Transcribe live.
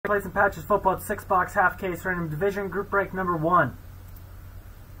Plays and Patches Football 6-box half case random division group break number 1.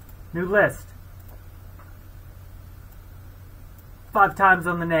 New list. 5 times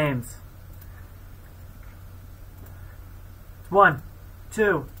on the names. 1,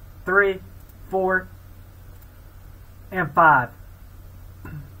 2, 3, 4, and 5.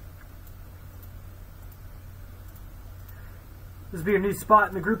 This will be your new spot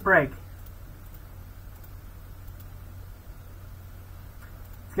in the group break.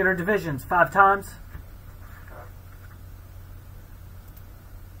 Let's get our divisions 5 times.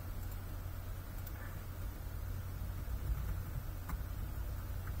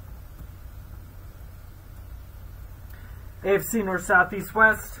 AFC North, South, East,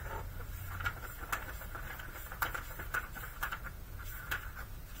 West.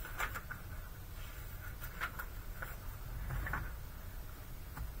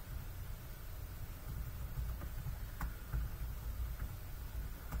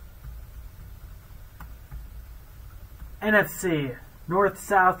 NFC North,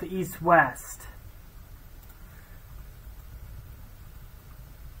 South, East, West.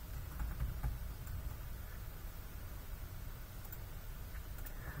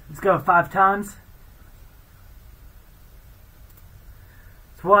 Let's go 5 times.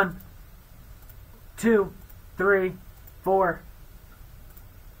 It's 1, 2, 3, 4,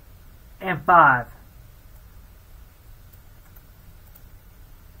 and 5.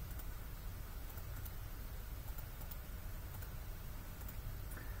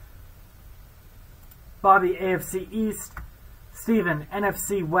 Bobby, AFC East. Steven,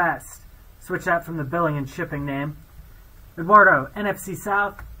 NFC West. Switch that from the billing and shipping name. Eduardo, NFC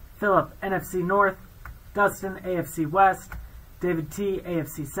South. Philip, NFC North. Dustin, AFC West. David T,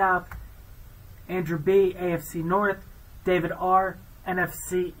 AFC South. Andrew B, AFC North. David R,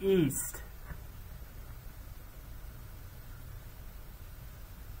 NFC East.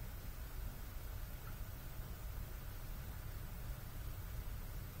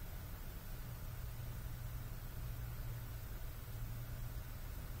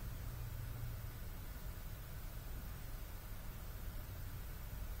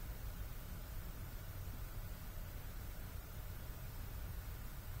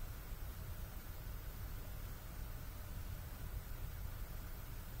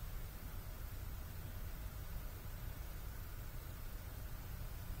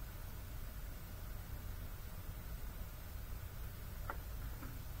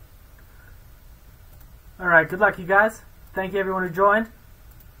 Alright, good luck you guys. Thank you everyone who joined.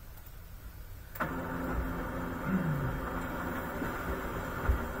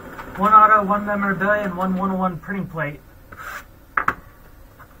 One auto, 1 memorabilia, and 1 101 printing plate.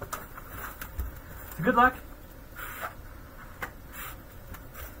 So good luck.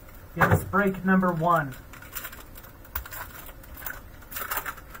 Yeah, this break number 1.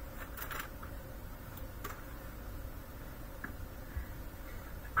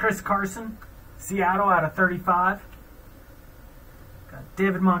 Chris Carson, Seattle out of 35. Got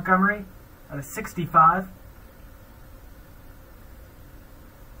David Montgomery out of 65.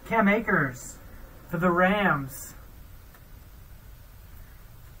 Cam Akers for the Rams.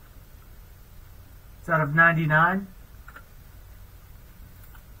 It's out of 99.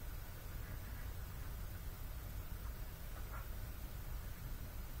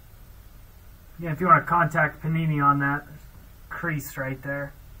 Yeah, if you want to contact Panini on that, there's a crease right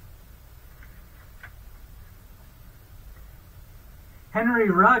there. Henry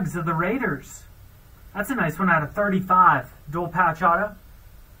Ruggs of the Raiders. That's a nice one out of 35. Dual patch auto.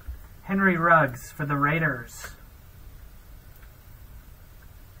 Henry Ruggs for the Raiders.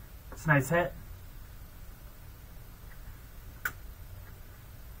 It's a nice hit.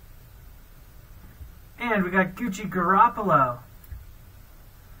 And we got Gucci Garoppolo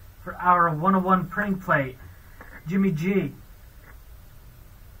for our 101 printing plate. Jimmy G.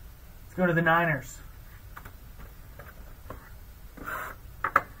 Let's go to the Niners.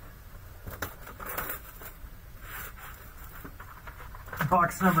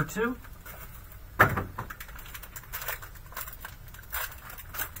 Box number 2.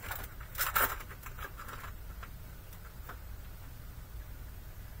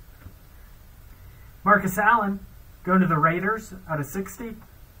 Marcus Allen going to the Raiders out of 60.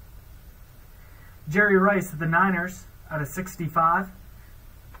 Jerry Rice of the Niners out of 65.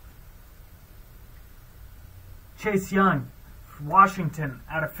 Chase Young, Washington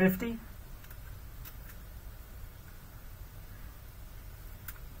out of 50.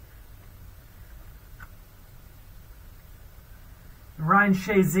 Ryan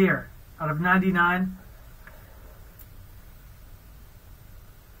Shazier out of 99.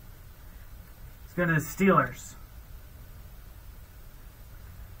 Let's go to the Steelers.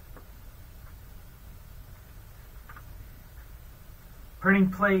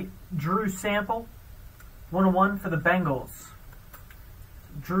 Printing plate, Drew Sample. 101 for the Bengals.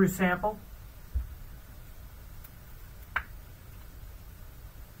 Drew Sample.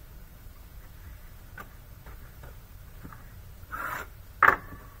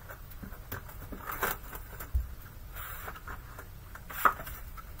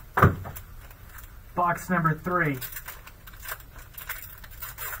 Box number 3.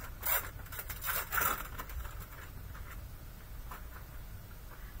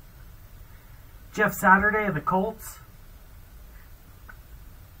 Jeff Saturday of the Colts.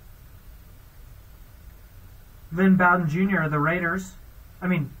 Lynn Bowden Jr. of the Raiders.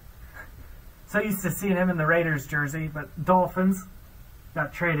 So used to seeing him in the Raiders jersey, but Dolphins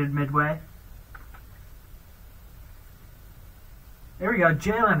got traded midway. There we go,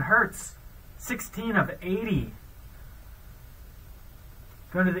 Jalen Hurts. 16 of 80.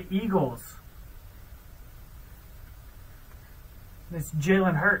 Going to the Eagles. It's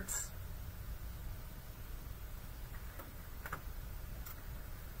Jalen Hurts.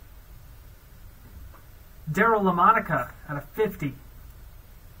 Daryl LaMonica out of 50.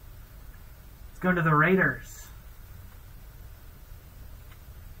 It's going to the Raiders.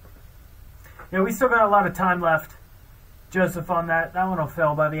 Yeah, we still got a lot of time left, Joseph, on that. That one will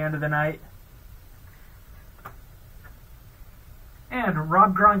fill by the end of the night. And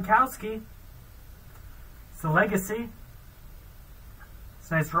Rob Gronkowski. It's the legacy.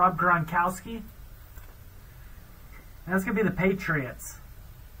 It's nice, Rob Gronkowski. And that's going to be the Patriots.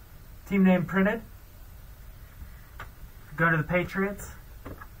 Team name printed. Go to the Patriots.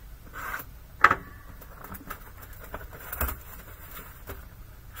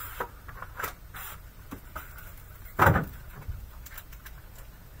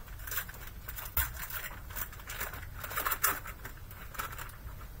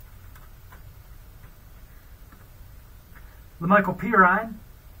 LaMichael Pirine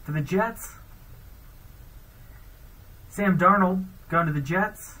for the Jets. Sam Darnold going to the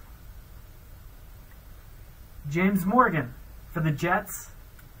Jets. James Morgan for the Jets.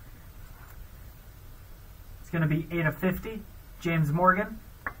 It's going to be 8 of 50. James Morgan.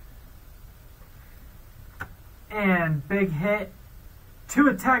 And big hit,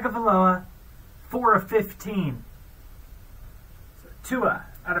 Tua Tagovailoa, 4 of 15. So Tua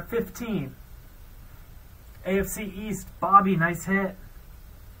out of 15. AFC East, Bobby, nice hit.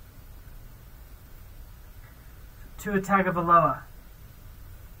 Tua Tagovailoa,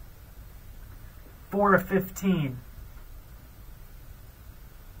 4 of 15.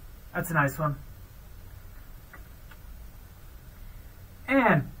 That's a nice one.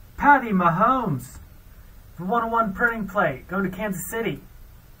 And Patty Mahomes, the 101 printing plate, going to Kansas City.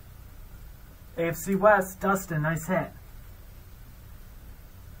 AFC West, Dustin, nice hit.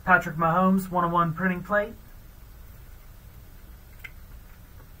 Patrick Mahomes, 101 printing plate.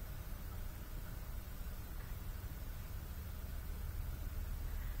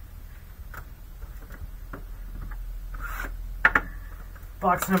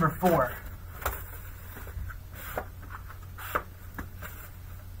 Box number 4.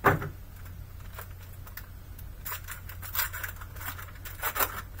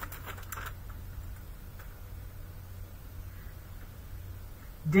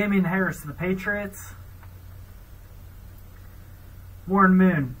 Damian Harris of the Patriots. Warren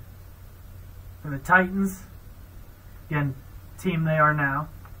Moon for the Titans. Again, team they are now.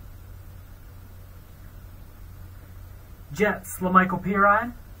 Jets, LaMichael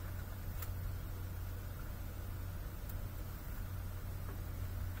Pirine.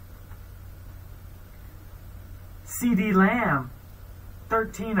 CD Lamb,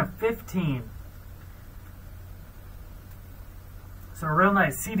 13 of 15. So real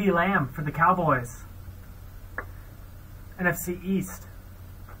nice. CD Lamb for the Cowboys. NFC East.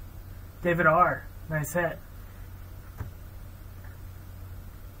 David R. Nice hit.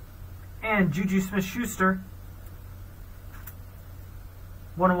 And Juju Smith-Schuster.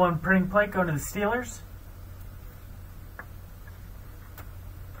 101 printing plate going to the Steelers.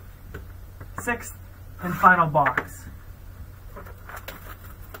 6th and final box.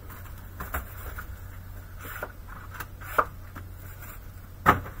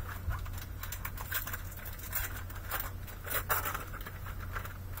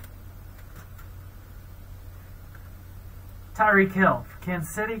 Tyreek Hill for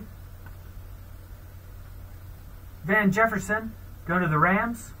Kansas City. Van Jefferson going to the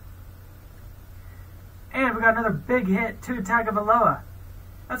Rams. And we got another big hit, Tua Tagovailoa.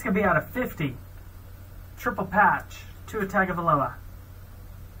 That's going to be out of 50. Triple patch, Tua Tagovailoa.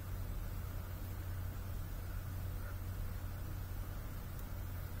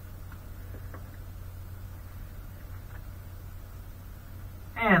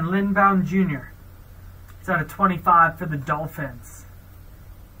 And Lindbaum Jr. It's out of 25 for the Dolphins.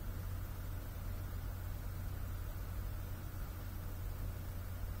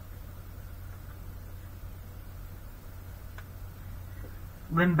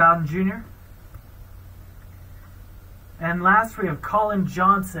 Lindbaum Jr. And last we have Colin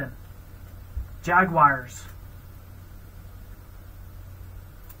Johnson, Jaguars.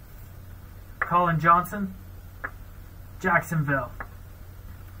 Colin Johnson, Jacksonville.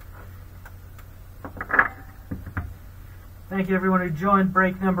 Thank you everyone who joined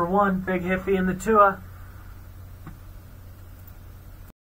break number 1. Big Hippie and the Tua.